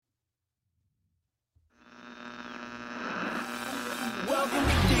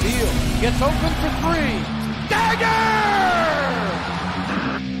Gets open for three. Dagger!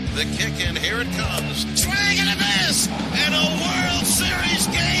 The kick, and here it comes. Swing and a miss! And a World Series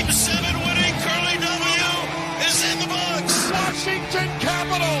Game 7 winning Curly W is in the books. Washington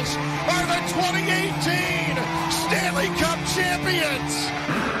Capitals are the 2018 Stanley Cup champions.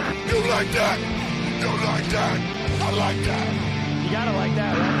 You like that? You like that? I like that. You gotta like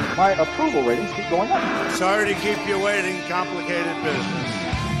that, right? My approval ratings keep going up. Sorry to keep you waiting. Complicated business.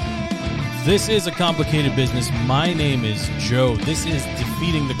 This is a complicated business. My name is Joe. This is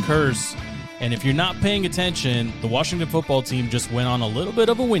Defeating the Curse. And if you're not paying attention, the Washington football team just went on a little bit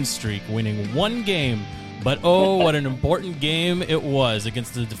of a win streak, winning one game. But oh, what an important game it was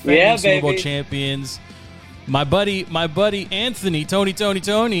against the defending Super Bowl champions. My buddy Anthony, Tony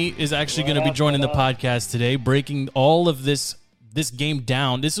is actually going to be joining the podcast today, breaking all of this game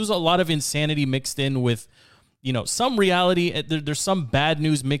down. This was a lot of insanity mixed in with, some reality. There's some bad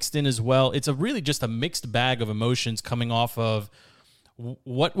news mixed in as well. It's really just a mixed bag of emotions coming off of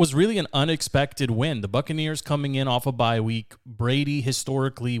what was really an unexpected win. The Buccaneers coming in off a bye week. Brady,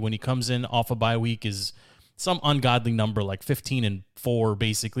 historically, when he comes in off a bye week, is some ungodly number, like 15-4,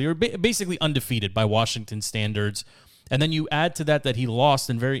 basically, or basically undefeated by Washington standards. And then you add to that he lost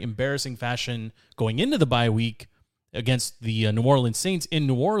in very embarrassing fashion going into the bye week against the New Orleans Saints in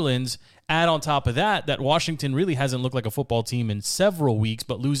New Orleans. Add on top of that Washington really hasn't looked like a football team in several weeks,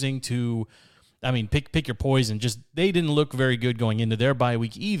 but losing to, pick your poison. Just they didn't look very good going into their bye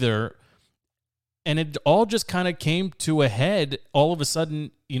week either. And it all just kind of came to a head. All of a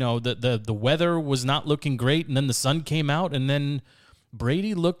sudden, the weather was not looking great, and then the sun came out, and then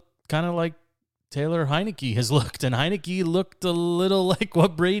Brady looked kind of like Taylor Heineke has looked, and Heineke looked a little like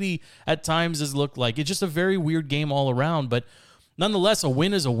what Brady at times has looked like. It's just a very weird game all around, but nonetheless, a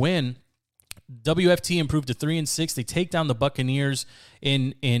win is a win. WFT improved to 3-6. They take down the Buccaneers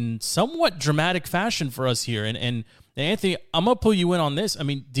in somewhat dramatic fashion for us here. And Anthony, I'm going to pull you in on this.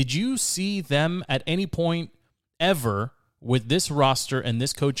 Did you see them at any point ever with this roster and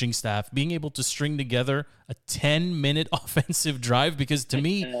this coaching staff being able to string together a 10-minute offensive drive? Because to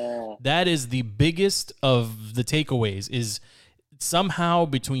me, that is the biggest of the takeaways, is somehow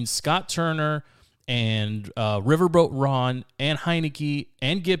between Scott Turner and Riverboat Ron and Heineke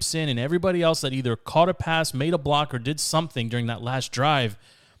and Gibson and everybody else that either caught a pass, made a block, or did something during that last drive,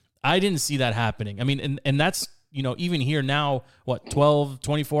 I didn't see that happening. And that's, even here now, 12,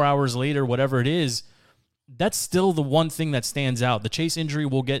 24 hours later, whatever it is, that's still the one thing that stands out. The Chase injury,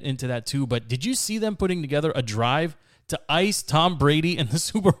 we'll get into that too, but did you see them putting together a drive to ice Tom Brady and the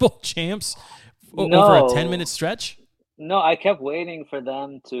Super Bowl champs over a 10-minute stretch? No, I kept waiting for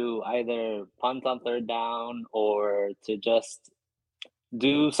them to either punt on third down or to just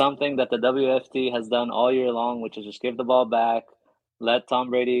do something that the WFT has done all year long, which is just give the ball back, let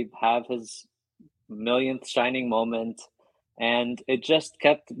Tom Brady have his millionth shining moment. And it just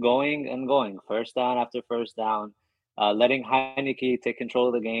kept going and going, first down after first down, letting Heineke take control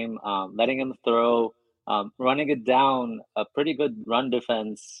of the game, letting him throw, running it down, a pretty good run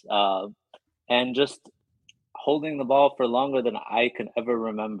defense, and just holding the ball for longer than I can ever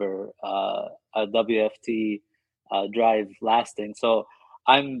remember a WFT drive lasting. So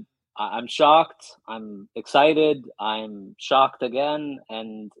I'm shocked. I'm excited. I'm shocked again.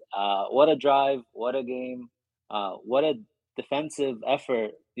 And what a drive! What a game! What a defensive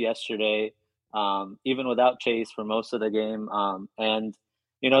effort yesterday, even without Chase for most of the game. And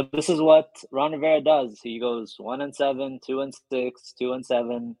this is what Ron Rivera does. He goes 1-7, 2-6,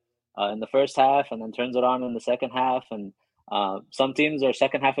 2-7. In the first half, and then turns it on in the second half. And some teams are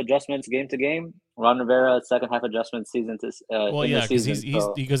second half adjustments game to game. Ron Rivera, second half adjustments season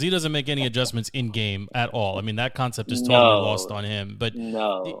to because he doesn't make any adjustments in game at all. That concept is totally lost on him. But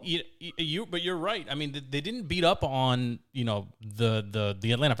but you're right. They didn't beat up on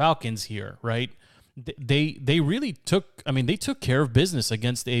the Atlanta Falcons here, right? They really took. They took care of business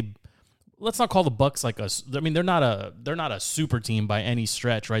against a. Let's not call the Bucs like us. They're not a super team by any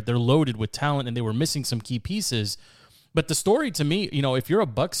stretch, right? They're loaded with talent, and they were missing some key pieces. But the story to me, if you're a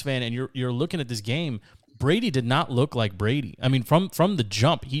Bucs fan and you're looking at this game, Brady did not look like Brady. From the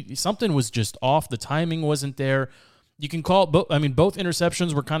jump, something was just off. The timing wasn't there. You can call both. Both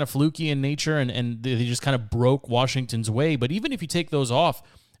interceptions were kind of fluky in nature, and they just kind of broke Washington's way. But even if you take those off,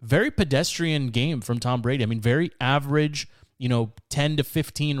 very pedestrian game from Tom Brady. Very average. 10 to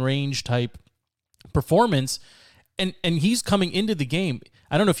 15 range type performance. And he's coming into the game.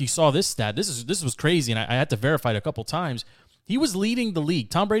 I don't know if you saw this stat. This was crazy, and I had to verify it a couple times. He was leading the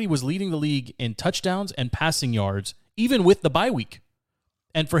league. Tom Brady was leading the league in touchdowns and passing yards, even with the bye week.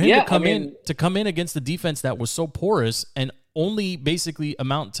 And for him to come in against the defense that was so porous and only basically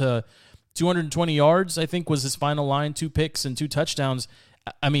amount to 220 yards, I think, was his final line, 2 picks and 2 touchdowns.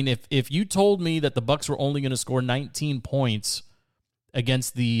 I mean, if you told me that the Bucs were only going to score 19 points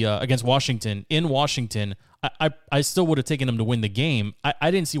against Washington in Washington, I still would have taken them to win the game. I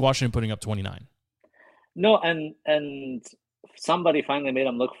didn't see Washington putting up 29. No, and somebody finally made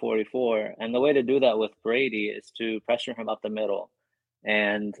him look 44, and the way to do that with Brady is to pressure him up the middle.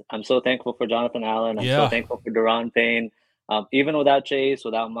 And I'm so thankful for Jonathan Allen. I'm so thankful for Daron Payne. Even without Chase,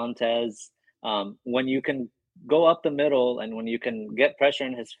 without Montez, when you can go up the middle and when you can get pressure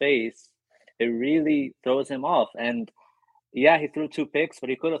in his face, it really throws him off. And yeah, he threw 2 picks, but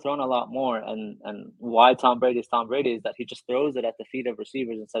he could have thrown a lot more. And why Tom Brady is Tom Brady is that he just throws it at the feet of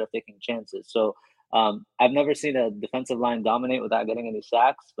receivers instead of taking chances. So I've never seen a defensive line dominate without getting any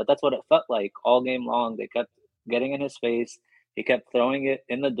sacks, but that's what it felt like all game long. They kept getting in his face. He kept throwing it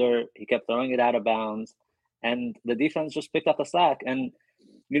in the dirt. He kept throwing it out of bounds. And the defense just picked up the slack. And,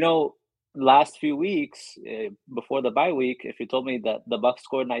 last few weeks before the bye week, if you told me that the Bucs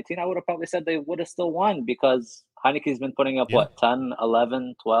scored 19, I would have probably said they would have still won because Heineke's been putting up, 10,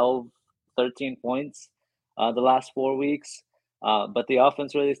 11, 12, 13 points the last 4 weeks. But the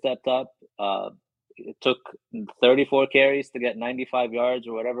offense really stepped up. It took 34 carries to get 95 yards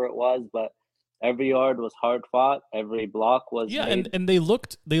or whatever it was, but every yard was hard fought. Every block was made. And they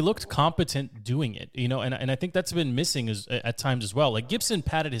looked competent doing it, and I think that's been missing at times as well. Like Gibson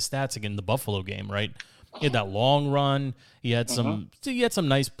padded his stats again in the Buffalo game, right? He had that long run. He had some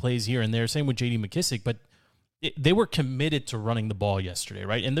nice plays here and there. Same with J.D. McKissic, but they were committed to running the ball yesterday,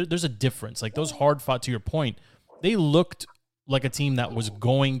 right? And there's a difference. Like those hard fought, to your point, they looked like a team that was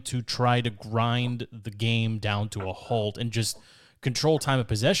going to try to grind the game down to a halt and just control time of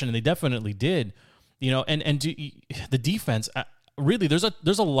possession, and they definitely did. The defense, really, there's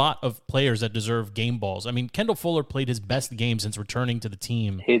a lot of players that deserve game balls. I mean, Kendall Fuller played his best game since returning to the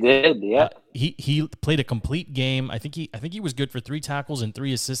team. He did, yeah. He played a complete game. I think he was good for 3 tackles and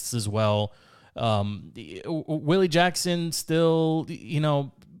 3 assists as well. Willie Jackson still,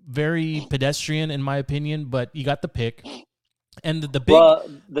 very pedestrian in my opinion, but you got the pick. And the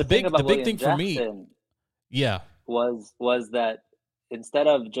big thing for me, was that instead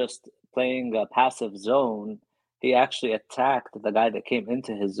of just playing a passive zone, he actually attacked the guy that came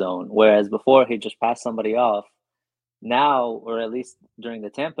into his zone. Whereas before he just passed somebody off. Now, or at least during the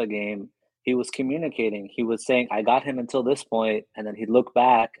Tampa game, he was communicating. He was saying, I got him until this point, and then he'd look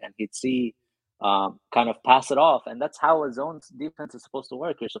back and he'd see kind of pass it off. And that's how a zone defense is supposed to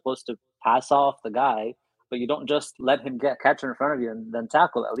work. You're supposed to pass off the guy, but you don't just let him catch in front of you and then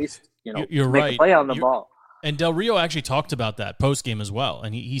tackle. At least, you're make right. a play on the ball. And Del Rio actually talked about that post game as well,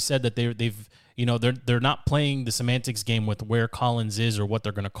 and he said that they're not playing the semantics game with where Collins is or what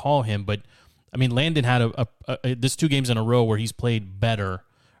they're going to call him. But I mean, Landon had this 2 games in a row where he's played better,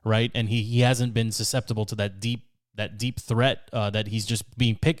 right? And he hasn't been susceptible to that deep threat that he's just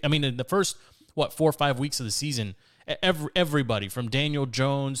being picked. I mean, in the first 4 or 5 weeks of the season, everybody from Daniel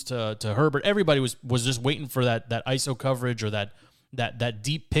Jones to Herbert, everybody was just waiting for that ISO coverage or that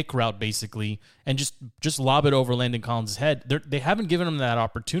deep pick route, basically, and just lob it over Landon Collins' head. They haven't given him that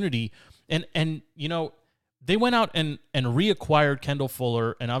opportunity, and they went out and reacquired Kendall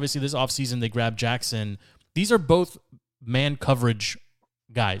Fuller, and obviously this offseason they grabbed Jackson. These are both man coverage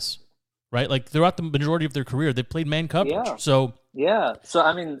guys, right? Like throughout the majority of their career, they played man coverage. Yeah. So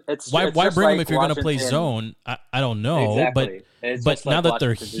I mean, it's why just bring like them if you're going to play zone? I don't know, exactly. but now that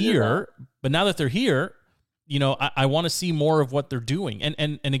they're here, I want to see more of what they're doing.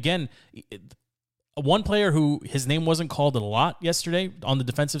 And again, one player who his name wasn't called a lot yesterday on the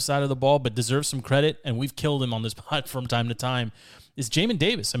defensive side of the ball, but deserves some credit, and we've killed him on this pod from time to time, is Jamin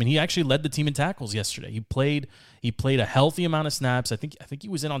Davis. I mean, he actually led the team in tackles yesterday. He played a healthy amount of snaps. I think he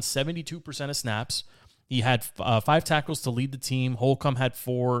was in on 72% of snaps. He had 5 tackles to lead the team. Holcomb had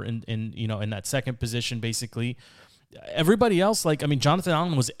 4 in that second position, basically. Everybody else, Jonathan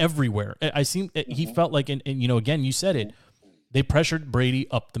Allen was everywhere. He felt like, and again, you said it, they pressured Brady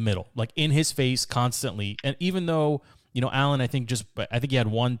up the middle, like in his face constantly. And even though, Allen, I think he had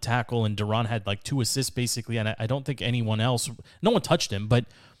 1 tackle and Daron had 2 assists basically. And I don't think no one touched him, but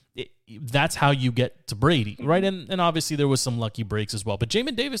that's how you get to Brady, right? And obviously there was some lucky breaks as well. But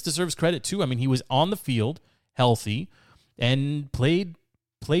Jamin Davis deserves credit too. I mean, he was on the field, healthy, and played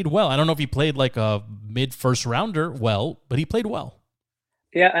well. I don't know if he played like a mid-first rounder well, but he played well.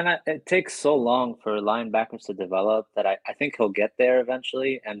 Yeah, and it takes so long for linebackers to develop that I think he'll get there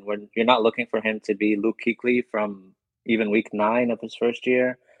eventually. And when you're not looking for him to be Luke Kuechly from even week 9 of his first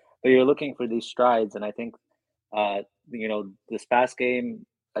year, but you're looking for these strides. And I think, this past game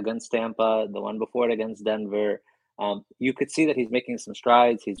against Tampa, the one before it against Denver, You could see that he's making some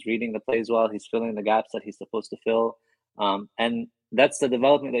strides. He's reading the plays well. He's filling the gaps that he's supposed to fill. And that's the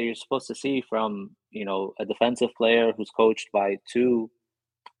development that you're supposed to see from, a defensive player who's coached by two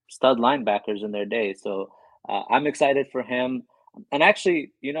stud linebackers in their day. So I'm excited for him. And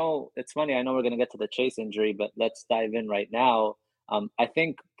actually, it's funny. I know we're going to get to the Chase injury, but let's dive in right now. I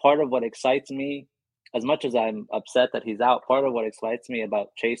think part of what excites me, as much as I'm upset that he's out, part of what excites me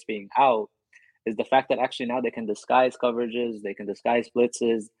about Chase being out is the fact that actually now they can disguise coverages, they can disguise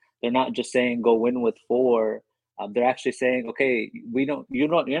blitzes. They're not just saying go win with 4. They're actually saying, okay, you're not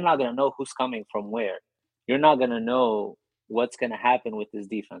going to know who's coming from where. You're not going to know what's going to happen with this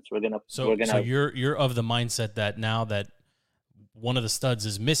defense. So you're of the mindset that now that one of the studs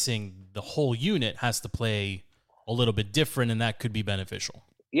is missing, the whole unit has to play a little bit different, and that could be beneficial.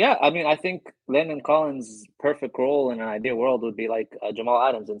 Yeah, I mean, I think Landon Collins' perfect role in an ideal world would be like Jamal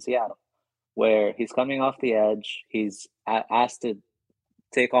Adams in Seattle, where he's coming off the edge. He's asked to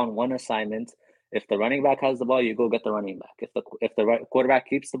take on one assignment. If the running back has the ball, you go get the running back. If the quarterback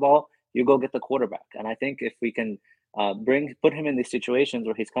keeps the ball, you go get the quarterback. And I think if we can put him in these situations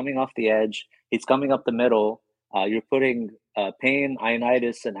where he's coming off the edge, he's coming up the middle, you're putting Payne,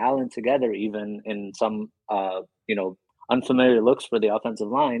 Ioannidis, and Allen together, even in some unfamiliar looks for the offensive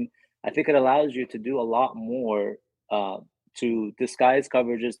line. I think it allows you to do a lot more to disguise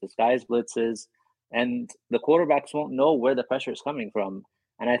coverages, disguise blitzes, and the quarterbacks won't know where the pressure is coming from.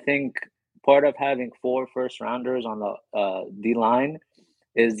 And I think part of having 4 first-rounders on the D-line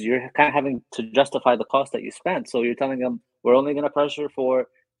is you're kind of having to justify the cost that you spent. So you're telling them, we're only going to pressure for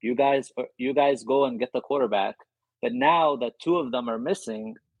you guys go and get the quarterback. But now that 2 of them are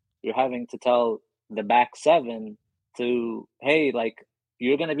missing, you're having to tell the back 7 to, hey, like,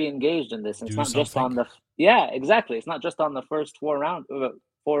 you're going to be engaged in this. And it's not just on exactly. It's not just on the first 4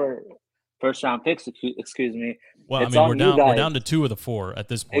 first-round picks, excuse me. Well, we're down to 2 of the 4 at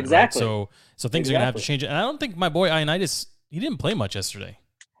this point, exactly. Right? So things are going to have to change. And I don't think my boy Ioannidis, he didn't play much yesterday.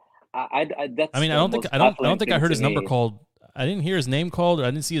 I don't think I heard his number called. I didn't hear his name called, or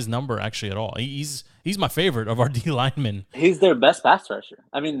I didn't see his number actually at all. He's my favorite of our D linemen. He's their best pass rusher.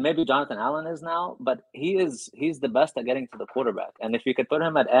 I mean, maybe Jonathan Allen is now, but he's the best at getting to the quarterback. And if you could put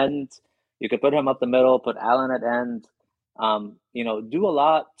him at end, you could put him up the middle, put Allen at end. Do a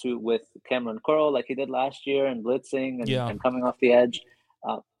lot with Cameron Curl like he did last year and blitzing and coming off the edge.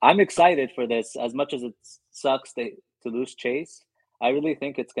 I'm excited for this. As much as it sucks to lose Chase, I really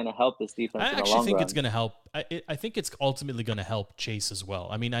think it's going to help this defense. I actually think it's going to help. I think it's ultimately going to help Chase as well.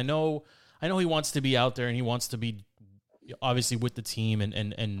 I mean, I know he wants to be out there and he wants to be obviously with the team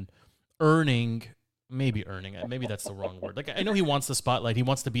and earning. Maybe that's the wrong word. Like, I know he wants the spotlight. He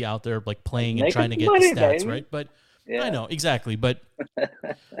wants to be out there like playing and trying to get the stats, baby. Right? But yeah. I know exactly. But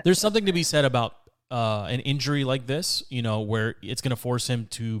there's something to be said about an injury like this, where it's going to force him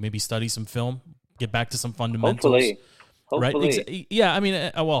to maybe study some film, get back to some fundamentals. Hopefully. Right? Yeah. I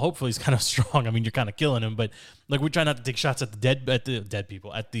mean, hopefully he's kind of strong. I mean, you're kind of killing him, but like we try not to take shots at the dead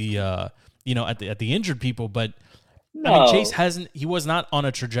people, at the at the injured people. But no. I mean, Chase he was not on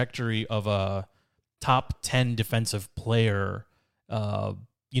a trajectory of a top 10 defensive player.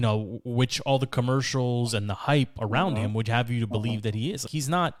 Which all the commercials and the hype around him would have you to believe that he is. He's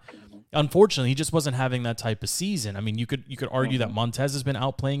not. Unfortunately, he just wasn't having that type of season. I mean, you could argue that Montez has been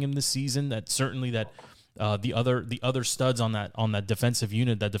outplaying him this season. That certainly the other studs on that defensive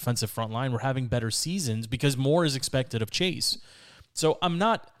unit, that defensive front line, were having better seasons because more is expected of Chase. So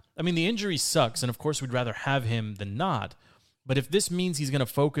the injury sucks, and of course we'd rather have him than not. But if this means he's going to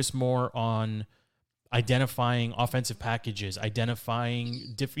focus more on identifying offensive packages,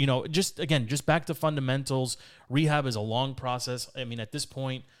 identifying just back to fundamentals. Rehab is a long process. I mean, at this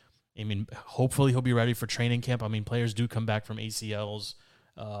point, hopefully he'll be ready for training camp. I mean, players do come back from ACLs,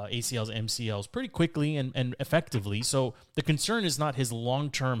 MCLs pretty quickly and effectively. So the concern is not his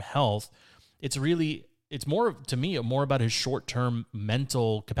long-term health. It's more, to me, more about his short-term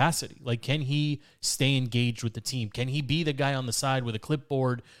mental capacity. Like, can he stay engaged with the team? Can he be the guy on the side with a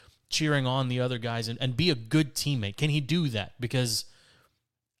clipboard cheering on the other guys and be a good teammate? Can he do that? Because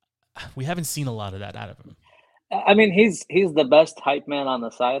we haven't seen a lot of that out of him. I mean, he's the best hype man on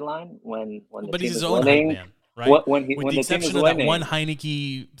the sideline when the team is winning. Hype man, right? When the exception of that one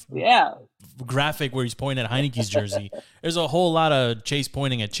Heineke graphic where he's pointing at Heineke's jersey, there's a whole lot of Chase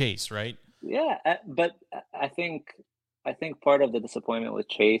pointing at Chase, right? Yeah, but I think part of the disappointment with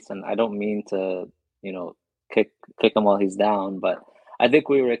Chase, and I don't mean to kick him while he's down, but I think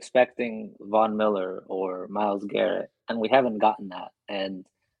we were expecting Von Miller or Myles Garrett, and we haven't gotten that. And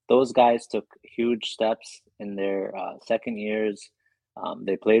those guys took huge steps in their second years.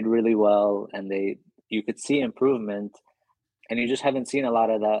 They played really well, and they you could see improvement, and you just haven't seen a lot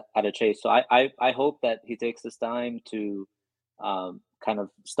of that out of Chase. So I hope that he takes this time to kind of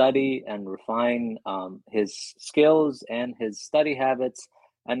study and refine his skills and his study habits.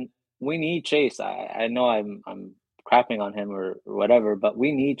 And we need Chase. I know I'm crapping on him or whatever, but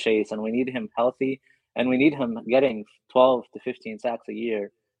we need Chase, and we need him healthy, and we need him getting 12 to 15 sacks a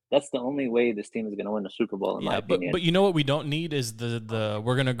year. That's the only way this team is going to win a Super Bowl, in my opinion. But you know what we don't need is the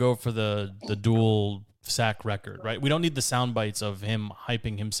we're going to go for the dual sack record, right? We don't need the sound bites of him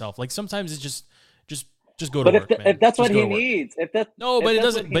hyping himself. Like sometimes it's just go to work, man. If that's just what he needs,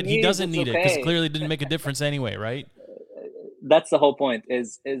 he doesn't need it because clearly it didn't make a difference anyway, right? That's the whole point.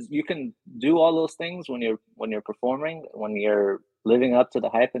 Is you can do all those things when you're performing, when you're living up to the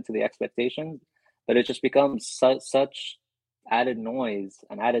hype and to the expectations, but it just becomes such added noise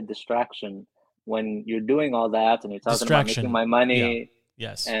and added distraction when you're doing all that and you're talking about making my money. Yeah.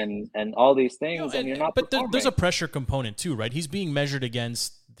 Yes. And all these things, and you're not. But there's a pressure component too, right? He's being measured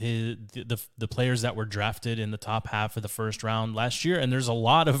against the players that were drafted in the top half of the first round last year, and there's a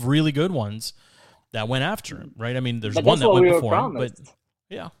lot of really good ones that went after him, right? I mean, there's one that went before him, but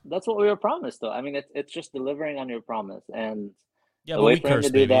yeah, that's what we were promised, though. I mean, it's just delivering on your promise, and yeah, but we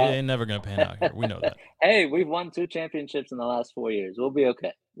cursed, baby. It ain't never gonna pan out here. We know that. Hey, we've won 2 championships in the last 4 years. We'll be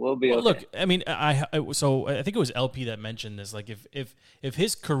okay. Okay. Look, I mean, so I think it was LP that mentioned this. Like, if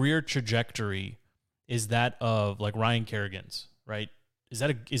his career trajectory is that of like Ryan Kerrigan's, right?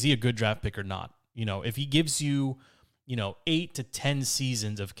 Is he a good draft pick or not? You know, if he gives you, 8 to 10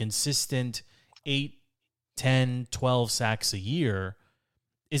 seasons of consistent 8, 10, 12 sacks a year,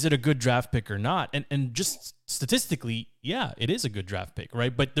 is it a good draft pick or not? And just statistically, yeah, it is a good draft pick,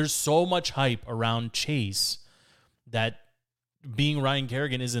 right? But there's so much hype around Chase that being Ryan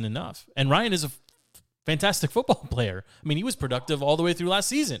Kerrigan isn't enough. And Ryan is a fantastic football player. I mean, he was productive all the way through last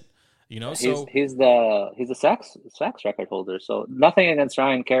season. So he's the sacks record holder. So nothing against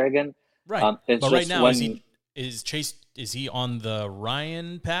Ryan Kerrigan. Right. But right now, is Chase on the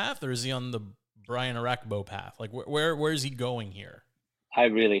Ryan path or is he on the Brian Arakpo path? Like where is he going here? I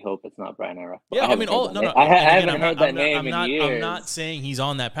really hope it's not Brian Arakpo. Yeah, I mean, I haven't heard that name in years. I'm not saying he's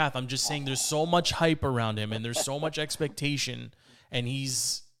on that path. I'm just saying there's so much hype around him and there's so much expectation, and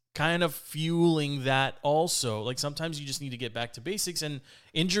he's kind of fueling that also. Like sometimes you just need to get back to basics, and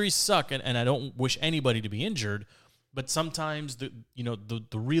injuries suck, and I don't wish anybody to be injured, but sometimes the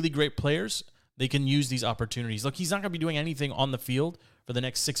really great players, they can use these opportunities. Look, he's not going to be doing anything on the field for the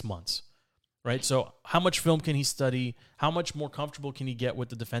next 6 months. Right, so how much film can he study? How much more comfortable can he get with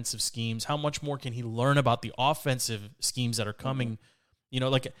the defensive schemes? How much more can he learn about the offensive schemes that are coming?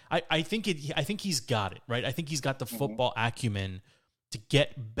 I think he's got it, right? I think he's got the football acumen to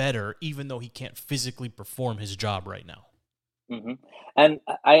get better, even though he can't physically perform his job right now. Mm-hmm. And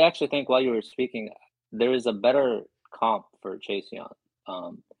I actually think while you were speaking, there is a better comp for Chase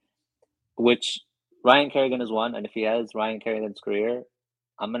Young, which Ryan Kerrigan is one, and if he has Ryan Kerrigan's career,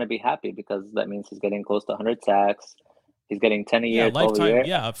 I'm going to be happy because that means he's getting close to 100 sacks. He's getting 10 a year, 12 a year.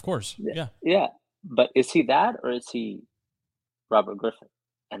 Yeah, of course. Yeah. Yeah. But is he that or is he Robert Griffin?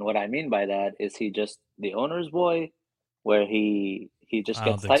 And what I mean by that is he just the owner's boy where he just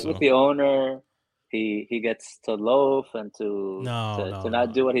gets tight with the owner. He gets to loaf and to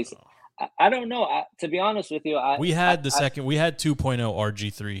not do what he's I don't know. To be honest with you, we had 2.0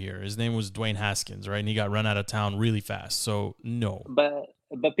 RG3 here. His name was Dwayne Haskins, right? And he got run out of town really fast. So no.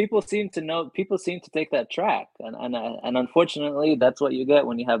 But people seem to know. People seem to take that track, and unfortunately, that's what you get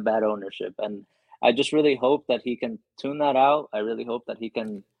when you have bad ownership. And I just really hope that he can tune that out. I really hope that he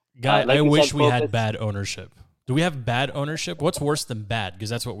can. I wish we had bad ownership. Do we have bad ownership? What's worse than bad? Because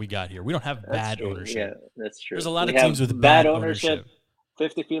that's what we got here. We don't have bad ownership. Yeah, that's true. There's a lot of teams with bad ownership.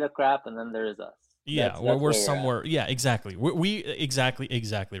 50 feet of crap, and then there's us. Yeah, we're somewhere. Yeah, exactly. We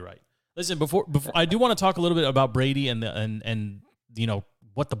exactly right. Listen, before I do want to talk a little bit about Brady and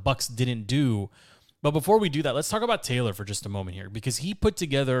what the Bucs didn't do. But before we do that, let's talk about Taylor for just a moment here, because he put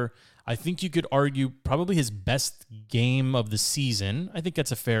together, I think you could argue, probably his best game of the season. I think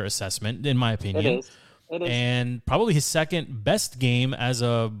that's a fair assessment, in my opinion. It is. And probably his second best game as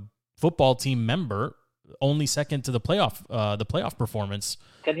a football team member, only second to the playoff performance.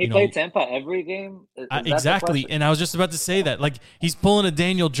 Can he play Tampa every game? Exactly. And I was just about to say that. Like, he's pulling a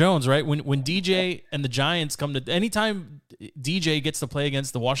Daniel Jones, right? When DJ and the Giants come to – anytime DJ gets to play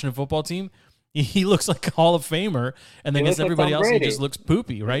against the Washington football team, he looks like a Hall of Famer. And then against everybody else, he just looks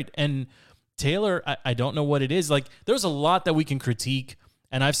poopy, right? And Taylor, I don't know what it is. Like, there's a lot that we can critique,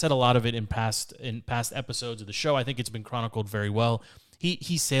 and I've said a lot of it in past episodes of the show. I think it's been chronicled very well.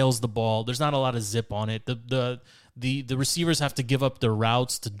 He sails the ball. There's not a lot of zip on it. The The receivers have to give up their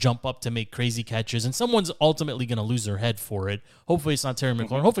routes to jump up to make crazy catches, and someone's ultimately going to lose their head for it. Hopefully, it's not Terry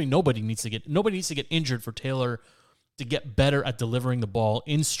McLaurin. Hopefully, nobody needs to get injured for Taylor to get better at delivering the ball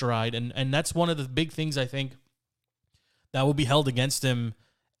in stride, and that's one of the big things I think that will be held against him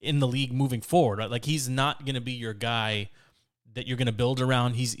in the league moving forward. Right? Like, he's not going to be your guy that you're going to build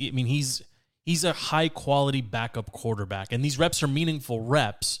around. He's a high quality backup quarterback, and these reps are meaningful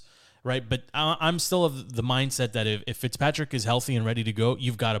reps. Right, but I'm still of the mindset that if Fitzpatrick is healthy and ready to go,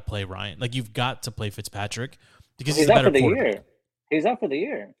 you've got to play Ryan. Like, you've got to play Fitzpatrick because he's a better quarterback. He's out for the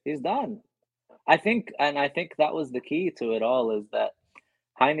year. He's done. I think that was the key to it all, is that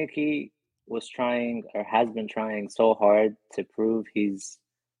Heinicke was trying, or has been trying so hard to prove he's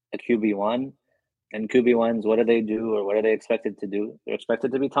a QB1. And QB1s, what do they do, or what are they expected to do? They're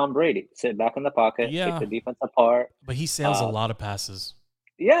expected to be Tom Brady. Sit back in the pocket, take the defense apart. But he sails a lot of passes.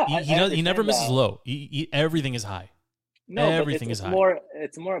 Yeah, he never misses low. Everything is high. No, everything is high.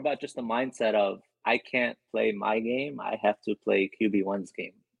 It's more about just the mindset of, I can't play my game. I have to play QB1's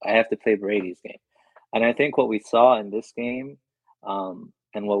game. I have to play Brady's game. And I think what we saw in this game, and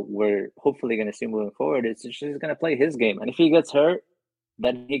what we're hopefully going to see moving forward, is he's going to play his game. And if he gets hurt,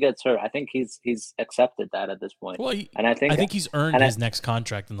 then he gets hurt. I think he's accepted that at this point. Well, I think he's earned his next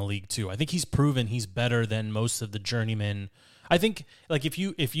contract in the league too. I think he's proven he's better than most of the journeymen. I think, like, if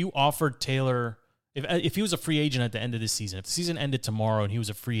you offered Taylor, if he was a free agent at the end of this season, if the season ended tomorrow and he was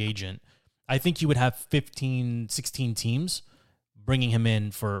a free agent, I think you would have 15, 16 teams bringing him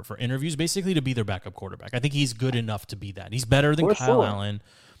in for interviews, basically to be their backup quarterback. I think he's good enough to be that. He's better than Kyle Allen,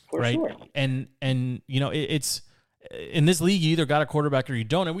 right? Sure. And it's in this league, you either got a quarterback or you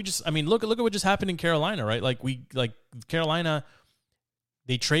don't. And look at what just happened in Carolina, right? Like Carolina.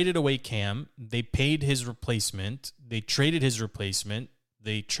 They traded away Cam. They paid his replacement. They traded his replacement.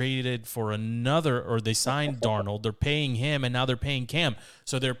 They traded for another, or they signed Darnold. They're paying him, and now they're paying Cam.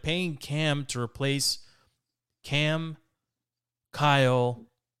 So they're paying Cam to replace Cam, Kyle,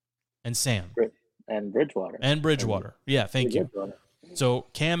 and Sam. And Bridgewater. Yeah, thank you. So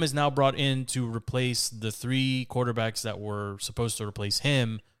Cam is now brought in to replace the three quarterbacks that were supposed to replace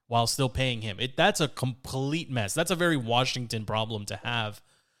him, while still paying him. That's a complete mess. That's a very Washington problem to have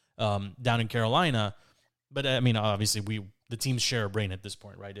down in Carolina. But obviously the teams share a brain at this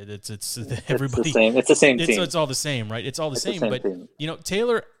point, right? It's everybody. It's the same team. It's all the same, right? It's all the same. But team.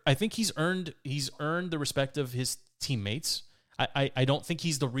 Taylor, I think he's earned the respect of his teammates. I don't think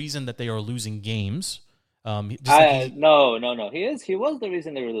he's the reason that they are losing games. No. He was the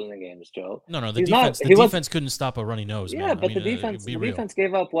reason they were losing games, Joe. No. The defense couldn't stop a runny nose. Yeah, man. But the defense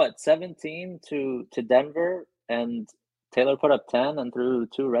gave up 17 to Denver, and Taylor put up 10 and threw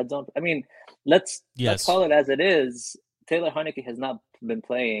 2 red zone. Let's call it as it is. Taylor Heinicke has not been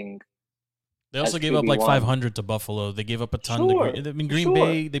playing. They also gave up like 500 to Buffalo. They gave up a ton. Green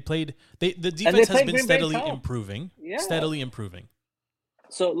Bay. They played. The defense has been steadily improving. Yeah. Steadily improving.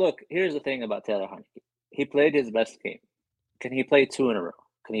 So look, here's the thing about Taylor Heinicke. He played his best game. Can he play 2 in a row?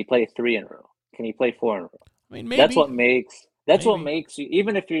 Can he play 3 in a row? Can he play 4 in a row? Maybe. That's what makes you,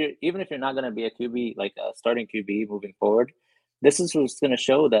 even if you're not going to be a QB, like a starting QB moving forward, this is what's going to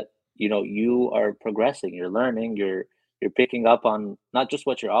show that you are progressing, you're learning, you're picking up on not just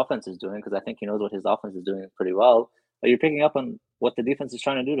what your offense is doing, because I think he knows what his offense is doing pretty well, but you're picking up on what the defense is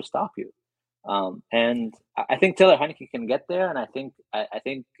trying to do to stop you. And I think Taylor Heinicke can get there, and I think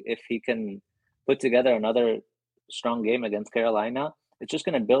if he can put together another strong game against Carolina, it's just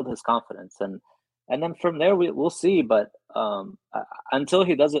going to build his confidence, and then from there we'll see. But until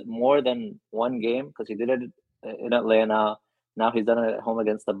he does it more than one game, because he did it in Atlanta, now he's done it at home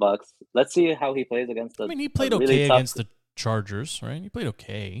against the Bucks. Let's see how he plays against the. He played okay against the Chargers, right? He played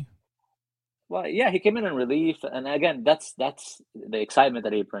okay. Well, yeah, he came in relief, and again, that's the excitement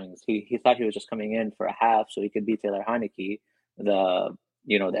that he brings. He thought he was just coming in for a half so he could beat Taylor Heinicke, the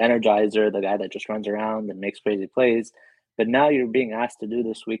energizer, the guy that just runs around and makes crazy plays. But now you're being asked to do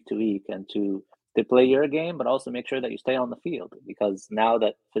this week to week and to play your game, but also make sure that you stay on the field, because now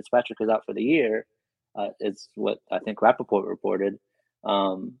that Fitzpatrick is out for the year, is what I think Rappaport reported.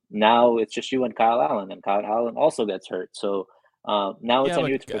 Now it's just you and Kyle Allen, and Kyle Allen also gets hurt. So now it's on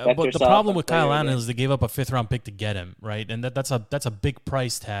you to protect yourself. But the problem with Kyle Allen is they gave up a 5th-round pick to get him, right? And that's a big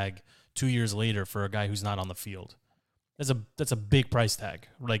price tag 2 years later for a guy who's not on the field. That's a big price tag.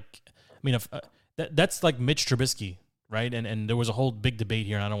 That's like Mitch Trubisky, right? And there was a whole big debate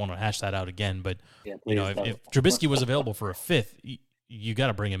here, and I don't want to hash that out again. But if Trubisky was available for a 5th, you got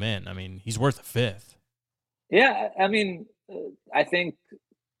to bring him in. He's worth a 5th. Yeah, I think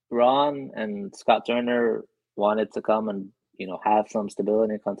Ron and Scott Turner wanted to come and have some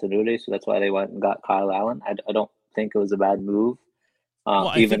stability and continuity, so that's why they went and got Kyle Allen. I don't think it was a bad move. Well,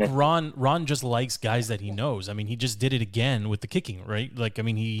 I think Ron just likes guys that he knows. I mean, he just did it again with the kicking, right? Like, I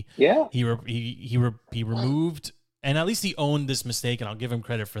mean, he removed, and at least he owned this mistake, and I'll give him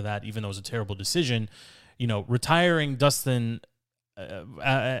credit for that, even though it was a terrible decision. You know, retiring Dustin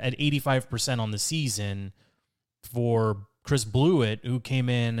at 85% on the season for Chris Blewett, who came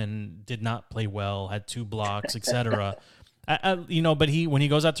in and did not play well, had 2 blocks, etc. You know, but when he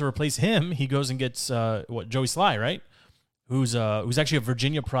goes out to replace him, he goes and gets Joey Sly, right? Who's actually a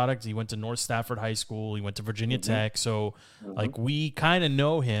Virginia product. He went to North Stafford High School. He went to Virginia Tech. So, like, we kind of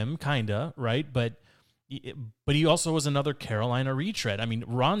know him, right? But he also was another Carolina retread. I mean,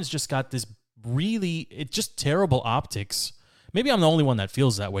 Ron's just got this it's just terrible optics. Maybe I'm the only one that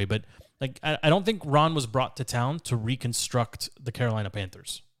feels that way, but like, I don't think Ron was brought to town to reconstruct the Carolina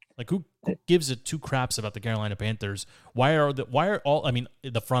Panthers. Like, who gives a 2 craps about the Carolina Panthers? Why are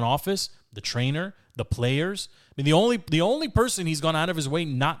the front office, the trainer, the players? I mean, the only person he's gone out of his way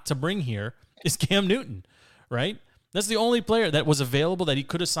not to bring here is Cam Newton, right? That's the only player that was available that he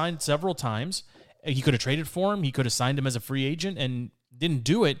could have signed several times. He could have traded for him. He could have signed him as a free agent and didn't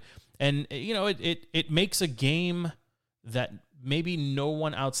do it. And, you know, it makes a game that maybe no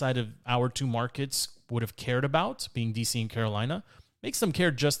one outside of our 2 markets would have cared about, being DC and Carolina. Makes them care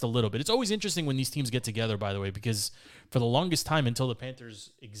just a little bit. It's always interesting when these teams get together, by the way, because for the longest time until the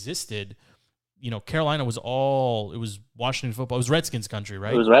Panthers existed, you know, Carolina was it was Washington football. It was Redskins country,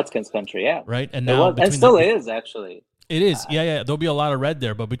 right? It was Redskins country, yeah. Right? And now it still is, actually. It is. Yeah. There'll be a lot of red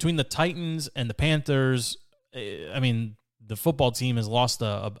there. But between the Titans and the Panthers, I mean, the football team has lost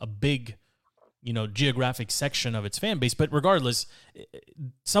a big, you know, geographic section of its fan base. But regardless,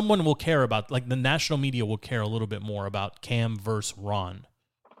 someone will care about, like, the national media will care a little bit more about Cam versus Ron.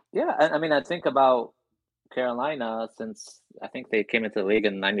 Yeah, I mean, I think about Carolina since I think they came into the league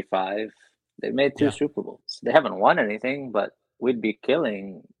in '95. They made 2 Super Bowls. They haven't won anything, but we'd be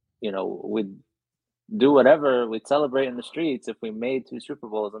killing, you know, we'd do whatever. We'd celebrate in the streets if we made 2 Super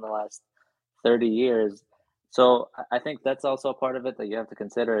Bowls in the last 30 years. So I think that's also a part of it that you have to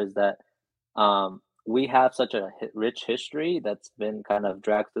consider, is that we have such a rich history that's been kind of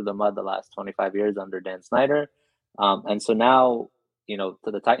dragged through the mud the last 25 years under Dan Snyder. And so now, you know,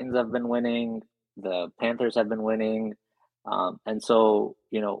 the Titans have been winning, the Panthers have been winning. And so,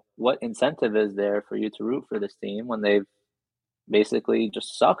 you know, what incentive is there for you to root for this team when they've basically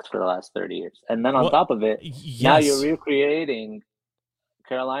just sucked for the last 30 years? And then on top of it, now you're recreating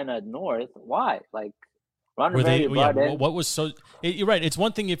Carolina North. Why? Like, Ron Rivera brought in... What was so... You're right. It's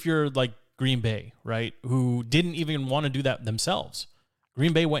one thing if you're like Green Bay, right, who didn't even want to do that themselves.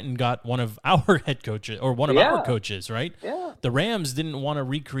 Green Bay went and got one of our head coaches, or one of our coaches, right? Yeah. The Rams didn't want to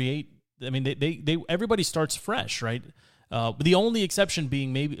recreate. I mean, they everybody starts fresh, right? The only exception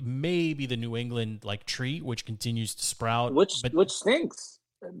being maybe the New England like tree, which continues to sprout, which stinks.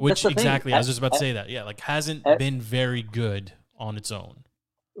 Which exactly, I was just about to say that. Yeah, like hasn't been very good on its own.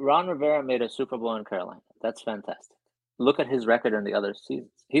 Ron Rivera made a Super Bowl in Carolina. That's fantastic. Look at his record in the other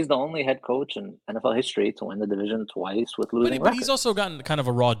seasons. He's the only head coach in NFL history to win the division twice with losing records. But he's also gotten kind of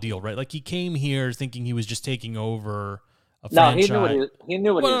a raw deal, right? Like, he came here thinking he was just taking over a franchise. No, he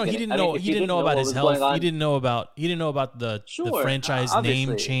knew what he was he getting. didn't know about his health. He didn't know about the franchise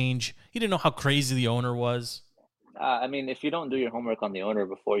name change. He didn't know how crazy the owner was. I mean, if you don't do your homework on the owner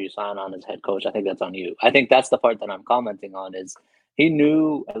before you sign on as head coach, I think that's on you. I think that's the part that I'm commenting on, is he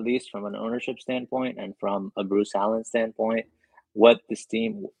knew, at least from an ownership standpoint and from a Bruce Allen standpoint, what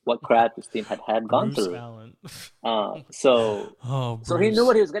crap this team had gone Bruce through. Allen. So he knew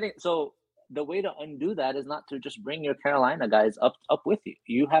what he was getting. So the way to undo that is not to just bring your Carolina guys up with you.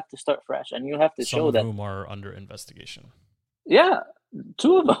 You have to start fresh, and you have to show that. Some of whom are under investigation. Yeah,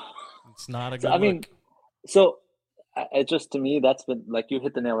 2 of them. It's not a good look. So it just, to me, that's been, like, you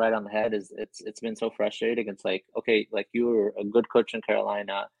hit the nail right on the head. It's been so frustrating. It's like, okay, like, you were a good coach in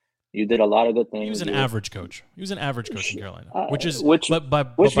Carolina. You did a lot of good things. He was an average coach. He was an average coach in Carolina, which by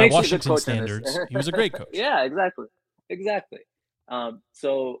makes Washington standards, he was a great coach. Yeah, exactly.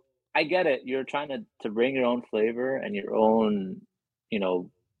 So I get it. You're trying to bring your own flavor and your own,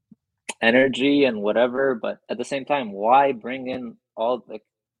 energy and whatever, but at the same time, why bring in all the?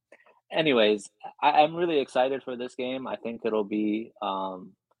 Anyways, I'm really excited for this game. I think it'll be,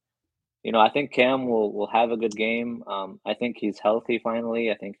 I think Cam will have a good game. I think he's healthy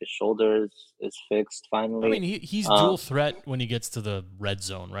finally. I think his shoulders is fixed finally. I mean, he's dual threat when he gets to the red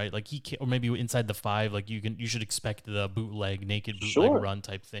zone, right? Like, he can, or maybe inside the 5. Like, you should expect the naked bootleg run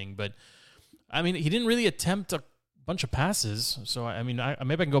type thing. But I mean, he didn't really attempt a bunch of passes. So I mean,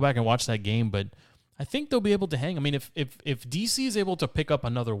 maybe I can go back and watch that game, but I think they'll be able to hang. I mean, if DC is able to pick up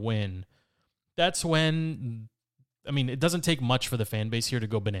another win, that's when I mean, it doesn't take much for the fan base here to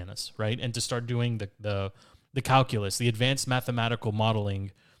go bananas, right? And to start doing the calculus, the advanced mathematical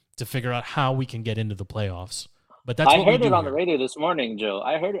modeling to figure out how we can get into the playoffs. But that's what we heard do it on here. the radio this morning, Joe.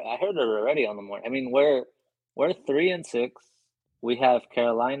 I heard it already on the morning. I mean, we're 3-6. We have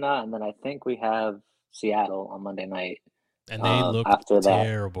Carolina, and then I think we have Seattle on Monday night. And they look after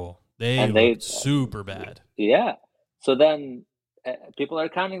terrible. They look super bad. Yeah. So then people are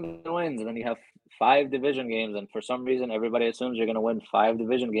counting the wins, and then you have 5 division games, and for some reason everybody assumes you're going to win 5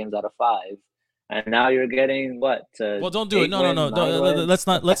 division games out of 5. And now you're getting what? Well, don't do it. No. Let's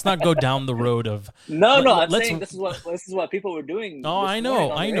not go down the road of. No. I'm saying this is what people were doing. Oh, I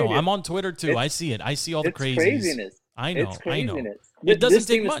know. I'm on Twitter too. I see it. I see all the craziness. I know. It's craziness. I know. It doesn't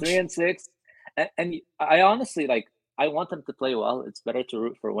take much. This team is 3-6, and I honestly I want them to play well. It's better to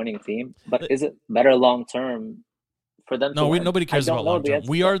root for a winning team, but is it better long term for them? No, nobody cares about long term.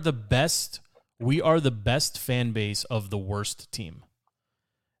 We are the best. We are the best fan base of the worst team.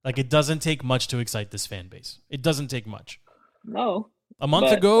 Like, it doesn't take much to excite this fan base. It doesn't take much. No. A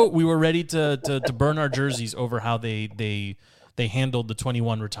month ago, we were ready to burn our jerseys over how they handled the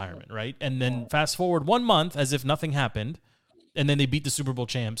 21 retirement, right? And then fast forward 1 month as if nothing happened, and then they beat the Super Bowl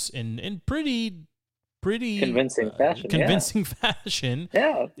champs in pretty convincing fashion. Fashion.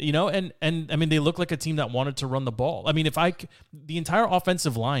 Yeah. You know, and I mean, they look like a team that wanted to run the ball. I mean, the entire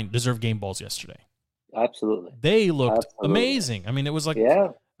offensive line deserved game balls yesterday. Absolutely. They looked amazing. I mean, it was like,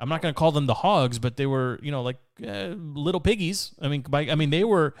 I'm not going to call them the Hogs, but they were, like little piggies. I mean,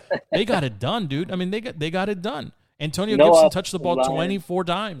 they got it done, dude. I mean, they got it done. Antonio Gibson touched the ball 24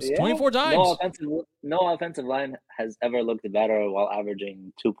 times. Yeah. 24 times. No offensive line has ever looked better while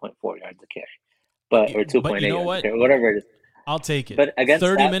averaging 2.4 yards a carry, or 2.8 yards a carry, whatever it is. I'll take it. But against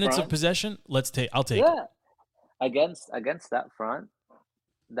 30 minutes of possession, I'll take it. Against that front,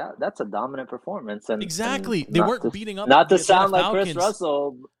 that's a dominant performance. And exactly. And they weren't beating up. Not to sound like Falcons. Chris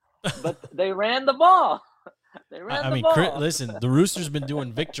Russell, but they ran the ball. Listen, the Roosters been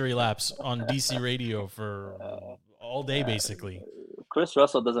doing victory laps on DC radio for all day, basically. Chris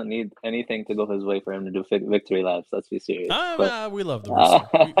Russell doesn't need anything to go his way for him to do victory laps. Let's be serious. We love the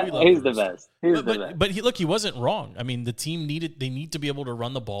Rooster. He's the best. He's the best. But he wasn't wrong. I mean, the team need to be able to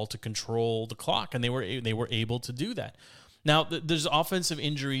run the ball to control the clock, and they were able to do that. Now, there's offensive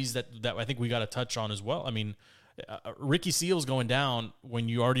injuries that I think we got to touch on as well. I mean, Ricky Seals going down when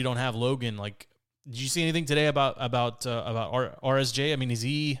you already don't have Logan. Like, did you see anything today about RSJ? I mean, is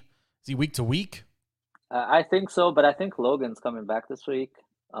he week to week? I think so, but I think Logan's coming back this week,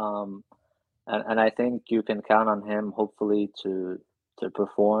 and I think you can count on him hopefully to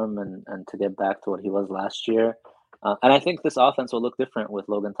perform and to get back to what he was last year. And I think this offense will look different with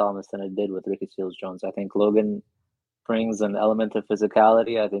Logan Thomas than it did with Ricky Seals-Jones. I think Logan brings an element of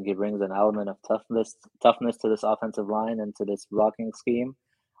physicality. I think he brings an element of toughness to this offensive line and to this blocking scheme,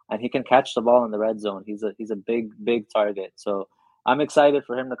 and he can catch the ball in the red zone. He's a big target. So I'm excited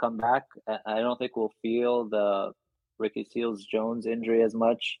for him to come back. I don't think we'll feel the Ricky Seals-Jones injury as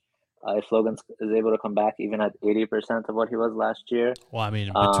much if Logan is able to come back even at 80% of what he was last year. Well, I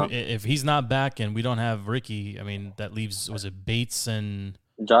mean, if he's not back and we don't have Ricky, I mean, that leaves, was it Bates and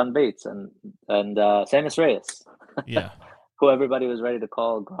John Bates and Sammis Reyes? Yeah. Who everybody was ready to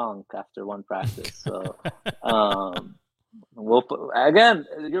call Gronk after one practice. So, again,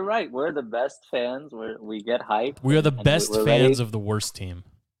 you're right. We're the best fans. We get hyped. We are the best fans of the worst team.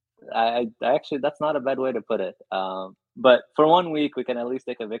 I actually, that's not a bad way to put it. But for 1 week, we can at least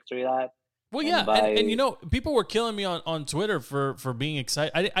take a victory lap. Well, yeah, and people were killing me on Twitter for being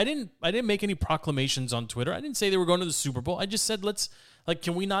excited. I didn't make any proclamations on Twitter. I didn't say they were going to the Super Bowl. I just said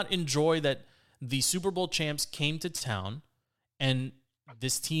can we not enjoy that the Super Bowl champs came to town and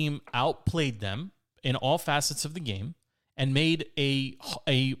this team outplayed them in all facets of the game and made a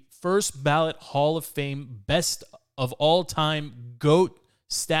first ballot Hall of Fame best of all time GOAT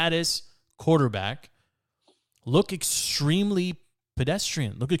status quarterback look extremely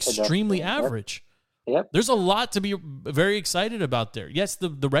pedestrian, look extremely average. Yep. There's a lot to be very excited about there. Yes,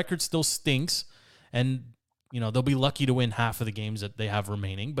 the record still stinks, and they'll be lucky to win half of the games that they have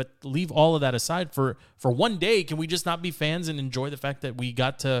remaining. But leave all of that aside for 1 day. Can we just not be fans and enjoy the fact that we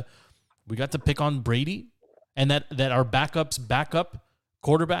got to pick on Brady, and that our backup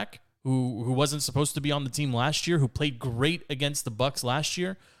quarterback who wasn't supposed to be on the team last year, who played great against the Bucs last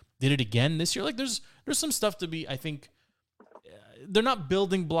year, did it again this year? Like there's some stuff to be, I think. They're not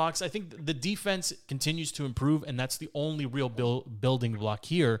building blocks. I think the defense continues to improve, and that's the only real building block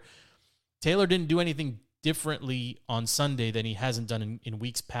here. Taylor didn't do anything differently on Sunday than he hasn't done in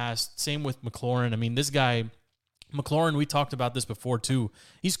weeks past. Same with McLaurin. I mean, this guy McLaurin, we talked about this before too.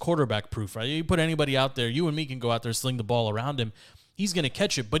 He's quarterback proof, right? You put anybody out there, you and me can go out there, sling the ball around him. He's going to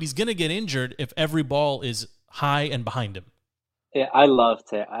catch it, but he's going to get injured if every ball is high and behind him. Yeah, I love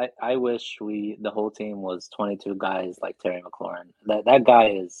Terry. I wish the whole team was 22 guys like Terry McLaurin. That guy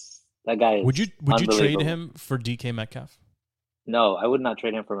is Would you trade him for DK Metcalf? No, I would not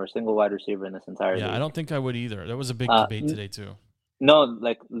trade him for a single wide receiver in this entire league. Yeah, I don't think I would either. There was a big debate today too. No,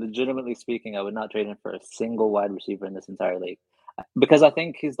 like legitimately speaking, I would not trade him for a single wide receiver in this entire league because I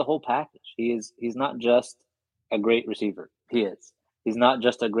think he's the whole package. He's not just a great receiver. He is. He's not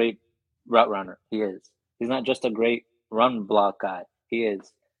just a great route runner. He is. He's not just a great run block guy. He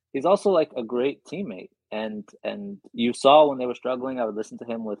is. He's also like a great teammate. And you saw when they were struggling, I would listen to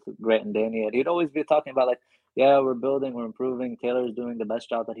him with Grant and Danny, and he'd always be talking about like, yeah, we're building, we're improving. Taylor's doing the best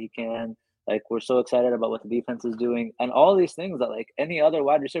job that he can. Like, we're so excited about what the defense is doing. And all these things that, like, any other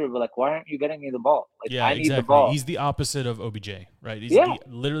wide receiver would be like, why aren't you getting me the ball? Like, yeah, I need exactly. the ball. He's the opposite of OBJ, right? He's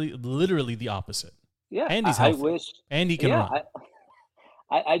literally the opposite. Yeah. And he's healthy. I wish. And he can run.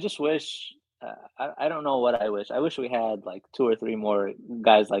 I just wish I don't know what I wish. I wish we had, like, 2 or 3 more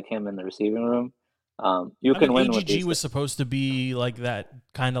guys like him in the receiving room. You can win with these. AGG was supposed to be like that,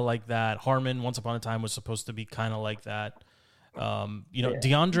 kind of like that. Harmon, once upon a time, was supposed to be kind of like that.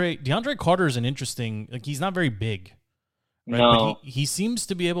 DeAndre Carter is an interesting, like, he's not very big, right? No. But he seems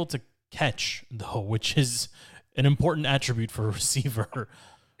to be able to catch, though, which is an important attribute for a receiver.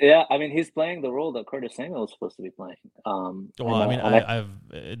 Yeah, I mean, he's playing the role that Curtis Samuel was supposed to be playing.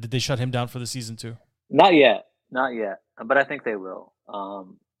 Did they shut him down for the season too? Not yet, but I think they will.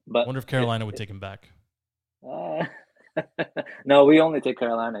 But I wonder if Carolina would take him back. No, we only take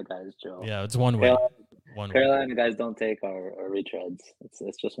Carolina guys, Joe. Yeah, it's one way. Carolina guys don't take our retreads.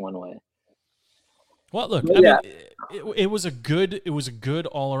 It's just one way. Well, look, it was a good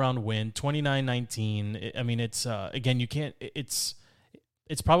all around win, 29-19. I mean, it's again, you can't. It's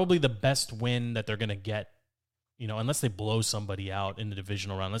probably the best win that they're gonna get, unless they blow somebody out in the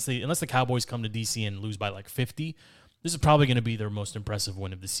divisional round. Unless the Cowboys come to DC and lose by like 50. This is probably going to be their most impressive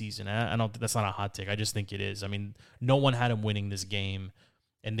win of the season. I don't. That's not a hot take. I just think it is. I mean, no one had them winning this game,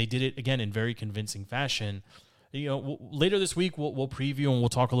 and they did it again in very convincing fashion. Later this week we'll preview and we'll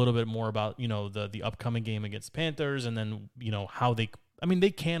talk a little bit more about the upcoming game against Panthers, and then how they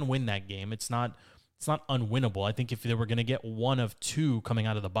can win that game. It's not unwinnable. I think if they were going to get one of 2 coming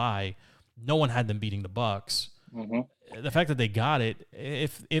out of the bye, no one had them beating the Bucs. Mm-hmm. The fact that they got it,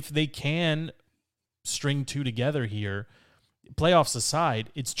 if they can string 2 together here, playoffs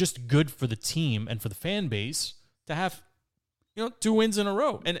aside, it's just good for the team and for the fan base to have 2 wins in a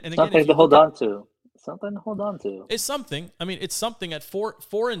row. And again, something to hold on to. Something to hold on to. It's something. I mean, it's something. At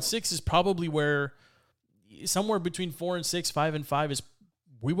 4-6 is probably where somewhere between 4 and 6, 5 and 5 is.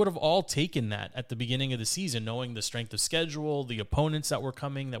 We would have all taken that at the beginning of the season, knowing the strength of schedule, the opponents that were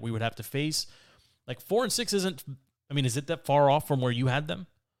coming that we would have to face. Like 4 and 6 isn't. I mean, is it that far off from where you had them?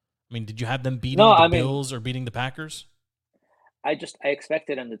 I mean, did you have them beating Bills or beating the Packers? I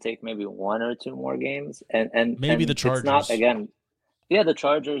expected them to take maybe 1 or 2 more games, and maybe the Chargers. It's not, again, yeah, the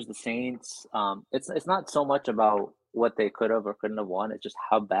Chargers, the Saints. It's not so much about what they could have or couldn't have won. It's just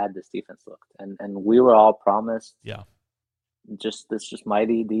how bad this defense looked, and we were all promised. Yeah. Just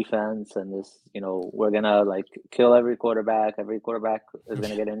mighty defense, and this, we're gonna like kill every quarterback. Every quarterback is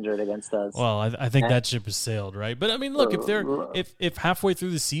gonna get injured against us. Well, I think that ship has sailed, right? But I mean, look, if halfway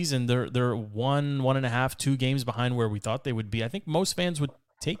through the season they're 1.5, 2 games behind where we thought they would be, I think most fans would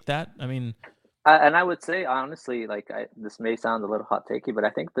take that. I mean, and I would say honestly, like this may sound a little hot takey, but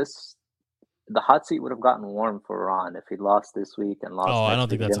I think the hot seat would have gotten warm for Ron if he lost this week and lost. Oh, I don't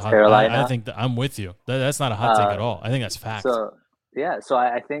think that's a hot. Carolina. I think I'm with you. That's not a hot take at all. I think that's fact. So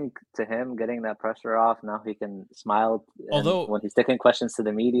I think to him getting that pressure off, now he can smile. Although when he's taking questions to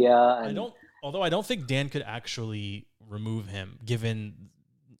the media, I don't think Dan could actually remove him, given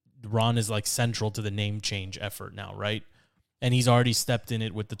Ron is like central to the name change effort now, right? And he's already stepped in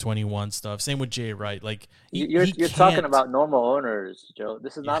it with the 21 stuff. Same with Jay Wright. Like you're talking about normal owners, Joe.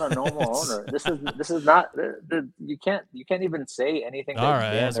 This is not a normal owner. This is not. You can't even say anything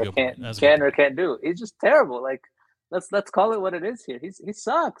that can or can't do. He's just terrible. Like let's call it what it is here. He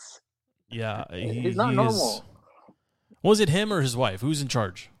sucks. Yeah, he's not normal. Was it him or his wife? Who's in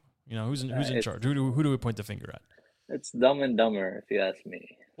charge? Who's in charge? Who do we point the finger at? It's Dumb and Dumber, if you ask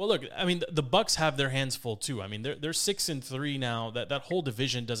me. Well, look, I mean, the Bucs have their hands full too. I mean, they're 6-3 now. That whole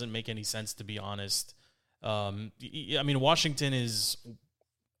division doesn't make any sense, to be honest. I mean, Washington is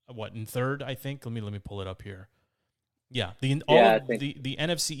in 3rd, I think. Let me pull it up here. Yeah, the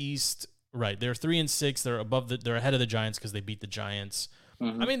NFC East, right? They're 3-6. They're ahead of the Giants because they beat the Giants.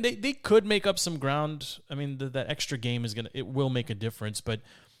 I mean, they could make up some ground. I mean, that extra game it will make a difference. But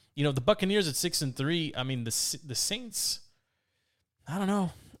the Buccaneers at 6-3. I mean, the Saints. I don't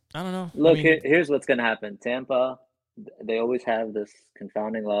know. Look, here's what's gonna happen. Tampa, they always have this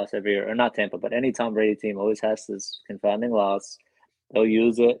confounding loss every year, or not Tampa, but any Tom Brady team always has this confounding loss. They'll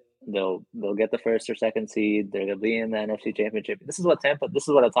use it. They'll get the first or second seed. They're gonna be in the NFC Championship. This is what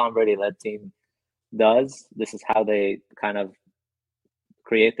a Tom Brady led team does. This is how they kind of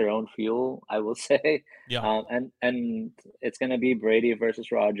create their own fuel, I will say. Yeah. And it's gonna be Brady versus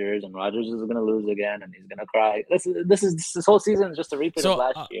Rodgers, and Rodgers is gonna lose again, and he's gonna cry. This whole season is just a repeat of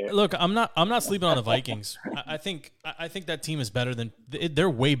last year. Look, I'm not sleeping on the Vikings. I think that team is better than they're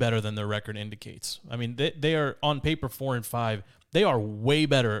way better than their record indicates. I mean, they are on paper 4-5. They are way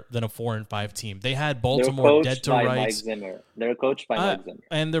better than a 4-5 team. They had Baltimore dead to rights. They're coached by Mike Zimmer,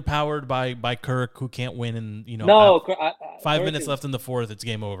 and they're powered by Kirk, who can't win. And 5 minutes left in the fourth, it's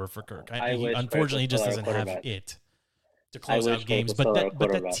game over for Kirk. Unfortunately, he just doesn't have it to close out games. But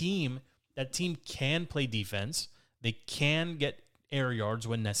that team can play defense. They can get air yards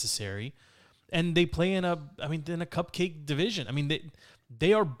when necessary, and they play in a cupcake division. I mean,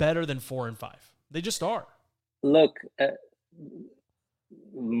 they are better than 4-5. They just are. Look.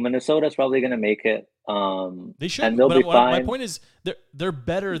 Minnesota's probably going to make it. They should, and they'll be fine. My point is, they're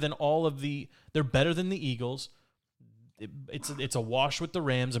better than They're better than the Eagles. It's a wash with the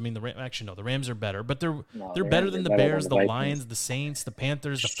Rams. I mean, the Rams are better, but they're better than the Bears, the Lions, the Saints, the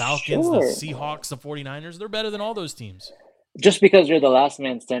Panthers, the Falcons, the Seahawks, the 49ers. They're better than all those teams. Just because you're the last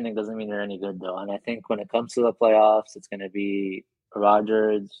man standing doesn't mean you're any good, though. And I think when it comes to the playoffs, it's going to be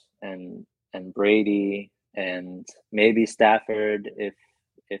Rodgers and Brady. And maybe Stafford if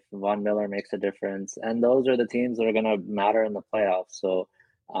Von Miller makes a difference. And those are the teams that are going to matter in the playoffs. So,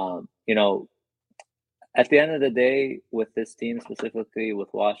 at the end of the day, with this team specifically, with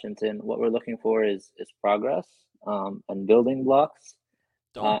Washington, what we're looking for is progress and building blocks.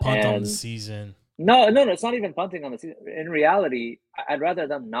 Don't punt on the season. No, it's not even punting on the season. In reality, I'd rather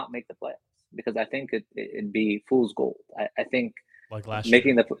them not make the playoffs because I think it'd be fool's gold. I think like last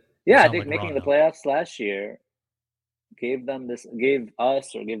making year. I think making the playoffs last year gave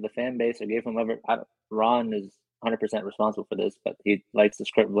us or gave the fan base or gave whomever. Ron is 100% responsible for this, but he likes to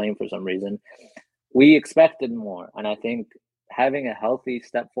script blame for some reason. We expected more, and I think having a healthy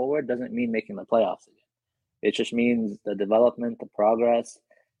step forward doesn't mean making the playoffs again. It just means the development, the progress.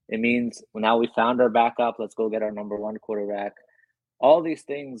 It means now we found our backup. Let's go get our number one quarterback. All these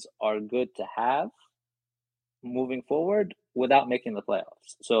things are good to have moving forward without making the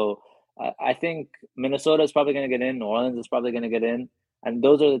playoffs. So I think Minnesota is probably going to get in. New Orleans is probably going to get in. And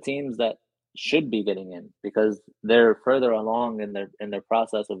those are the teams that should be getting in because they're further along in their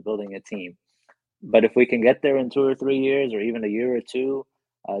process of building a team. But if we can get there in 2 or 3 years or even a year or two,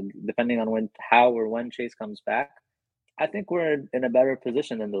 depending on how or when Chase comes back, I think we're in a better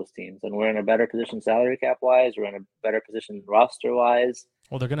position than those teams. And we're in a better position salary cap-wise. We're in a better position roster-wise.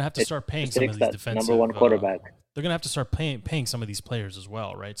 Well, they're going to have to start paying some of these defensive number one quarterback. They're going to have to start paying some of these players as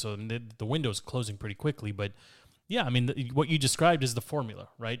well, right? So the window's closing pretty quickly. But, yeah, I mean, what you described is the formula,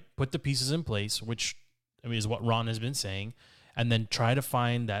 right? Put the pieces in place, which is what Ron has been saying, and then try to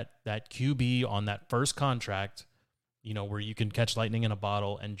find that QB on that first contract, where you can catch lightning in a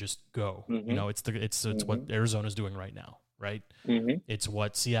bottle and just go. Mm-hmm. It's what Arizona's doing right now, right? Mm-hmm. It's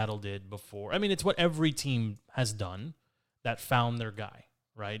what Seattle did before. I mean, it's what every team has done that found their guy,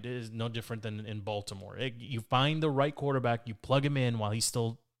 right? It is no different than in Baltimore. You find the right quarterback, you plug him in while he's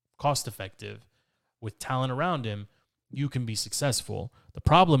still cost-effective with talent around him, you can be successful. The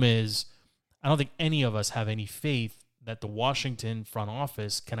problem is I don't think any of us have any faith that the Washington front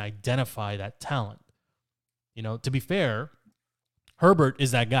office can identify that talent. To be fair, Herbert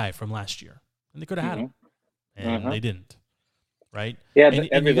is that guy from last year, and they could have had him, and they didn't, right? Yeah,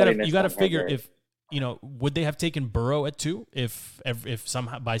 and you got to figure Herbert. if would they have taken Burrow at 2 if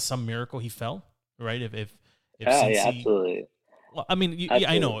somehow by some miracle he fell, right? If yeah, absolutely. Well, I mean,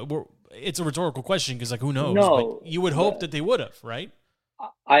 I know it's a rhetorical question because who knows? No, but you would hope that they would have, right?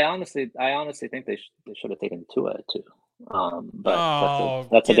 I honestly think they should have taken Tua at 2. But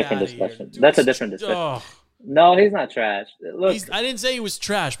that's a different discussion. That's a different discussion. No, he's not trash. Look, I didn't say he was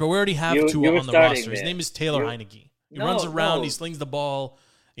trash, but we already have Tua on the roster. His name is Taylor Heineke. He runs around, he slings the ball,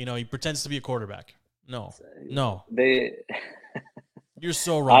 he pretends to be a quarterback. No. You're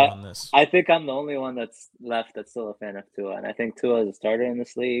so wrong on this. I think I'm the only one that's left that's still a fan of Tua, and I think Tua is a starter in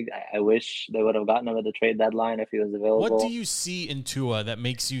this league. I wish they would have gotten him at the trade deadline if he was available. What do you see in Tua that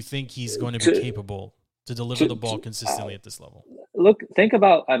makes you think he's going to be capable to deliver the ball consistently at this level? Look, think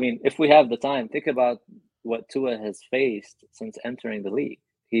about, if we have the time, think about what Tua has faced since entering the league.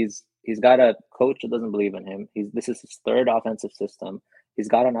 He's got a coach that doesn't believe in him. This is his third offensive system. He's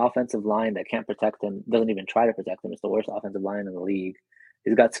got an offensive line that can't protect him, doesn't even try to protect him. It's the worst offensive line in the league.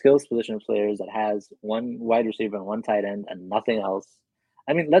 He's got skills position players that has one wide receiver and one tight end and nothing else.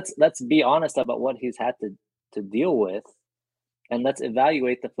 I mean, let's be honest about what he's had to deal with, and let's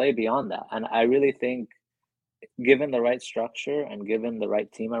evaluate the play beyond that. And I really think, given the right structure and given the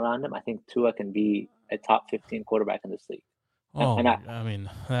right team around him, I think Tua can be a top 15 quarterback in this league.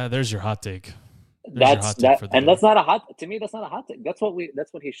 There's your hot take. That's not a hot. To me, that's not a hot take. That's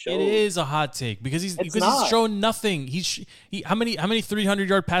what he showed. It is a hot take because he's shown nothing. How many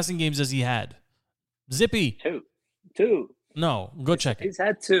 300-yard passing games has he had? Zippy. Two. No, go check it. He's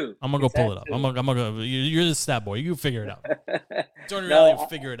had two. I'm gonna go pull it up. I'm gonna go. You're the stat boy. You figure it out. Don't really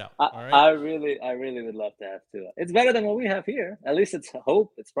figure it out. All right. I really would love to have Tua. It's better than what we have here. At least it's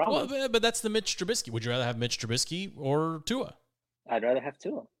hope. It's promise. Well, but that's the Mitch Trubisky. Would you rather have Mitch Trubisky or Tua? I'd rather have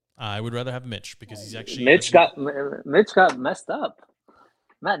Tua. I would rather have Mitch because he's actually Mitch got messed up.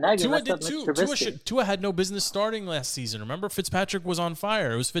 Matt Nagy Tua messed did up too. Mitch Trubisky. Tua had no business starting last season. Remember, Fitzpatrick was on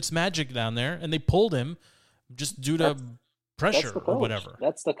fire. It was Fitzmagic down there, and they pulled him just due to pressure or whatever.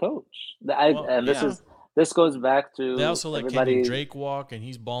 That's the coach. This goes back to they also let Kenyon Drake walk, and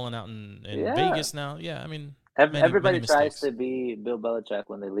he's balling out in Vegas now. Yeah, I mean, everybody many tries mistakes. to be Bill Belichick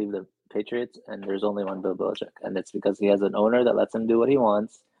when they leave the Patriots, and there's only one Bill Belichick, and it's because he has an owner that lets him do what he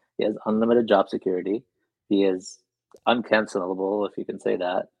wants. He has unlimited job security. He is uncancelable, if you can say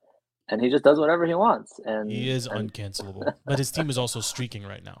that. And he just does whatever he wants. And he is uncancelable. But his team is also streaking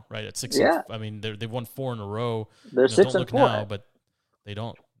right now, right? At 6. Yeah. I mean, they've won 4 in a row. They're 6-4 now, but they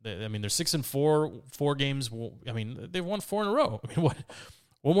don't. I mean, they're 6-4, 4 games. I mean, they've won 4 in a row. I mean,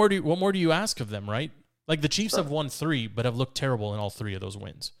 what more do you ask of them, right? Like the Chiefs have won 3, but have looked terrible in all 3 of those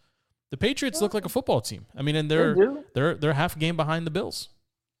wins. The Patriots look like a football team. I mean, and they're half a game behind the Bills.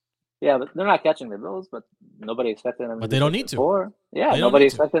 Yeah, but they're not catching the Bills, but nobody expected them to but be they don't need to. 4. Yeah, nobody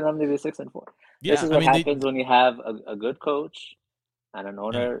expected them to be 6-4. Yeah, this is what happens when you have a good coach and an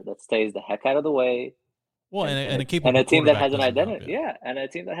owner that stays the heck out of the way. Well, and a capable and a team that has an identity. identity. Yeah, and a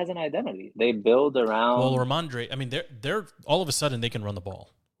team that has an identity. They build around. Well, Ramondre. I mean, they're all of a sudden they can run the ball,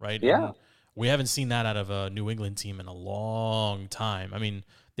 right? Yeah. And we haven't seen that out of a New England team in a long time. I mean,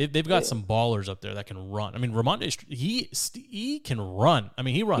 they've got some ballers up there that can run. I mean, Ramondre, he can run. I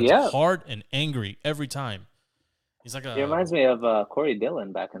mean, he runs hard and angry every time. He's like he reminds me of Corey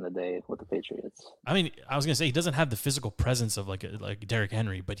Dillon back in the day with the Patriots. I mean, I was gonna say he doesn't have the physical presence of like Derrick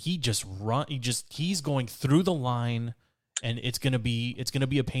Henry, but he just he's going through the line, and it's gonna be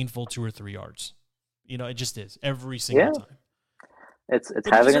a painful 2 or 3 yards. You know, it just is every single time. It's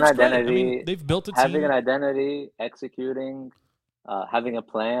having an identity. I mean, they've built a having team. an identity, executing, having a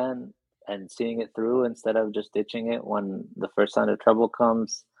plan, and seeing it through instead of just ditching it when the first sign of trouble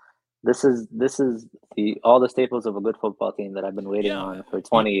comes. This is all the staples of a good football team that I've been waiting on for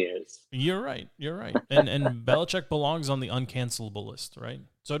 20 years. You're right. And Belichick belongs on the uncancelable list, right?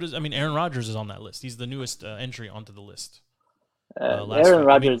 So does Aaron Rodgers is on that list. He's the newest entry onto the list. Aaron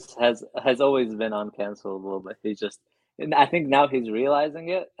Rodgers has always been uncancelable, but he's just. And I think now he's realizing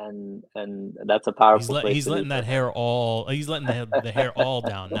it, and that's a powerful. He's letting that hair all. He's letting the hair all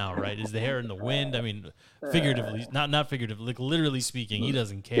down now, right? Is the hair in the wind? I mean, figuratively, not figuratively, like literally speaking, he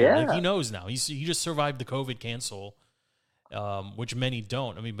doesn't care. Yeah. Like he knows now. He just survived the COVID cancel, which many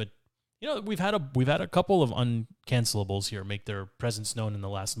don't. I mean, but you know, we've had a couple of uncancelables here make their presence known in the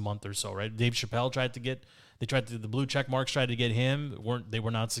last month or so, right? Dave Chappelle the blue check marks tried to get him. They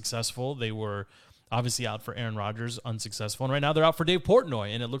were not successful. They were obviously out for Aaron Rodgers, unsuccessful. And right now they're out for Dave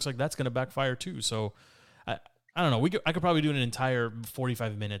Portnoy, and it looks like that's going to backfire too. So I don't know. I could probably do an entire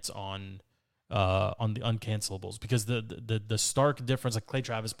 45 minutes on the uncancelables because the stark difference, like Clay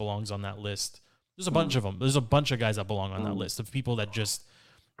Travis belongs on that list. There's a bunch of them. There's a bunch of guys that belong on that list of people that just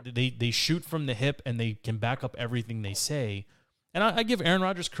they shoot from the hip and they can back up everything they say. And I give Aaron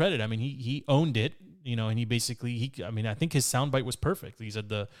Rodgers credit. I mean, he owned it, you know, and he basically I think his soundbite was perfect. He said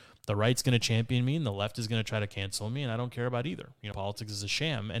the right's going to champion me and the left is going to try to cancel me, and I don't care about either. You know, politics is a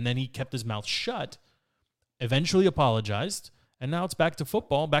sham. And then he kept his mouth shut, eventually apologized, and now it's back to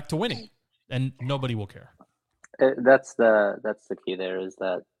football, back to winning, and nobody will care. That's the key there, is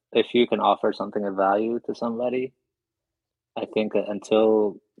that if you can offer something of value to somebody, I think that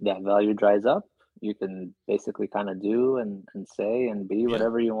until that value dries up, you can basically kind of do and say and be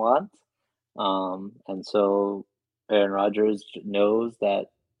whatever you want. And so Aaron Rodgers knows that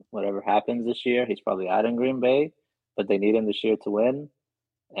whatever happens this year, he's probably out in Green Bay, but they need him this year to win.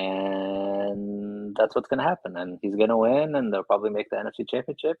 And that's what's going to happen. And he's going to win, and they'll probably make the NFC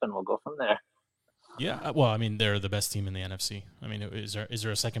Championship, and we'll go from there. Yeah, well, I mean, they're the best team in the NFC. I mean, is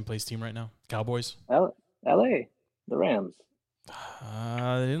there a second place team right now? Cowboys? LA, the Rams.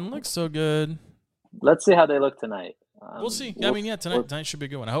 They didn't look so good. Let's see how they look tonight. We'll see. Tonight should be a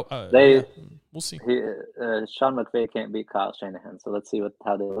good one. I hope we'll see. Sean McVay can't beat Kyle Shanahan, so let's see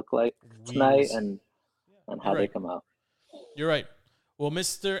how they look like tonight and how they come out. You're right. Well,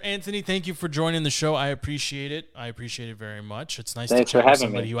 Mr. Anthony, thank you for joining the show. I appreciate it. I appreciate it very much. It's nice to chat with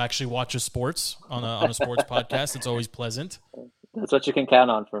somebody who actually watches sports on a sports podcast. It's always pleasant. That's what you can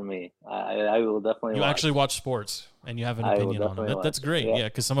count on from me. I will definitely. You actually watch sports and you have an opinion on it. That's great. Yeah,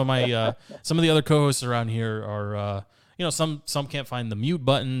 because some of my some of the other co-hosts around here are some can't find the mute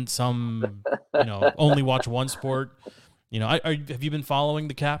button. Some only watch one sport. Have you been following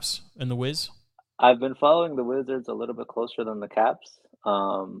the Caps and the Wiz? I've been following the Wizards a little bit closer than the Caps.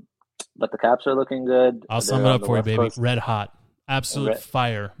 But the Caps are looking good. I'll sum it up for you, baby. Coast. Red hot. Absolute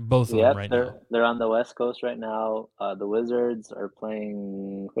fire. Both of them right now. They're on the West Coast right now. The Wizards are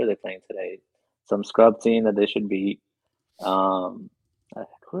playing – who are they playing today? Some scrub team that they should beat. Who are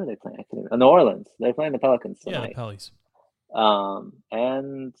they playing? New Orleans. They're playing the Pelicans tonight. Yeah, the Pellies.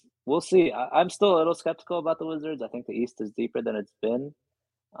 And we'll see. I'm still a little skeptical about the Wizards. I think the East is deeper than it's been.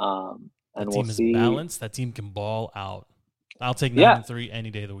 And that team is balanced. That team can ball out. I'll take 9-3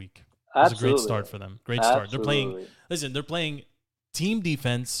 any day of the week. It's a great start for them. Great start. Absolutely. They're playing team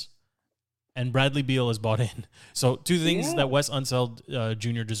defense, and Bradley Beal is bought in. So two things that Wes Unseld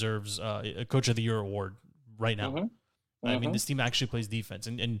Jr. deserves a Coach of the Year award right now. Mm-hmm. I mean, this team actually plays defense.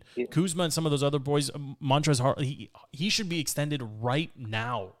 And Kuzma and some of those other boys, Montrezl Harrell, he should be extended right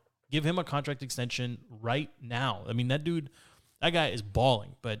now. Give him a contract extension right now. I mean, that guy is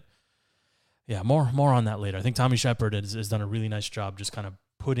balling, but yeah, more on that later. I think Tommy Shepard has done a really nice job just kind of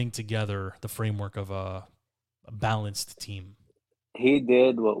putting together the framework of a balanced team. He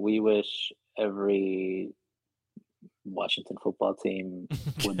did what we wish every Washington football team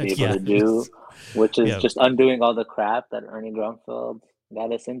would be able to do, which is just undoing all the crap that Ernie Grunfeld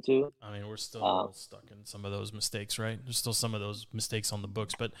got us into. I mean, we're still stuck in some of those mistakes, right? There's still some of those mistakes on the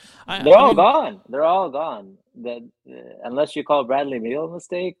books, but they're all gone. They're all gone. Unless you call Bradley Beal a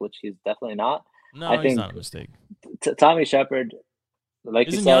mistake, which he's definitely not. No, he's not a mistake. Tommy Shepard, like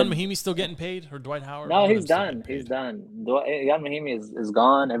isn't you said, Jan Mahimi still getting paid, or Dwight Howard? No, he's done. He's done. Jan Mahimi is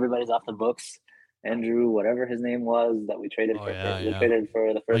gone. Everybody's off the books. Andrew, whatever his name was, that we traded for. We traded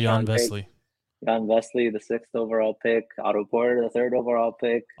for the first round pick. Jan Vesley, the 6th overall pick. Otto Porter, the 3rd overall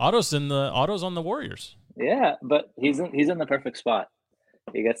pick. Otto's on the Warriors. Yeah, but he's in the perfect spot.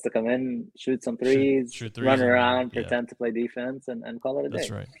 He gets to come in, shoot some threes, run around, pretend to play defense, and call it a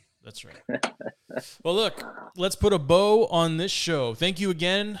day. That's right. Well, look, let's put a bow on this show. Thank you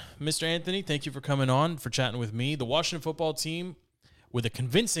again, Mr. Anthony. Thank you for coming on, for chatting with me. The Washington football team with a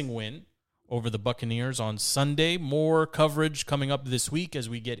convincing win over the Buccaneers on Sunday. More coverage coming up this week as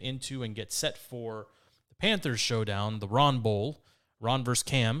we get into and get set for the Panthers showdown, the Ron Bowl. Ron versus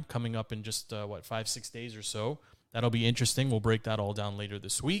Cam coming up in just, 5-6 days or so. That'll be interesting. We'll break that all down later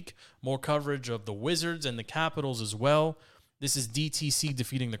this week. More coverage of the Wizards and the Capitals as well. This is DTC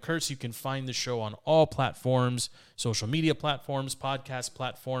Defeating the Curse. You can find the show on all platforms, social media platforms, podcast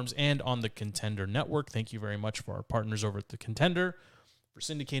platforms, and on the Contender Network. Thank you very much for our partners over at the Contender for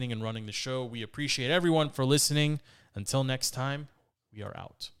syndicating and running the show. We appreciate everyone for listening. Until next time, we are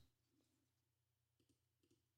out.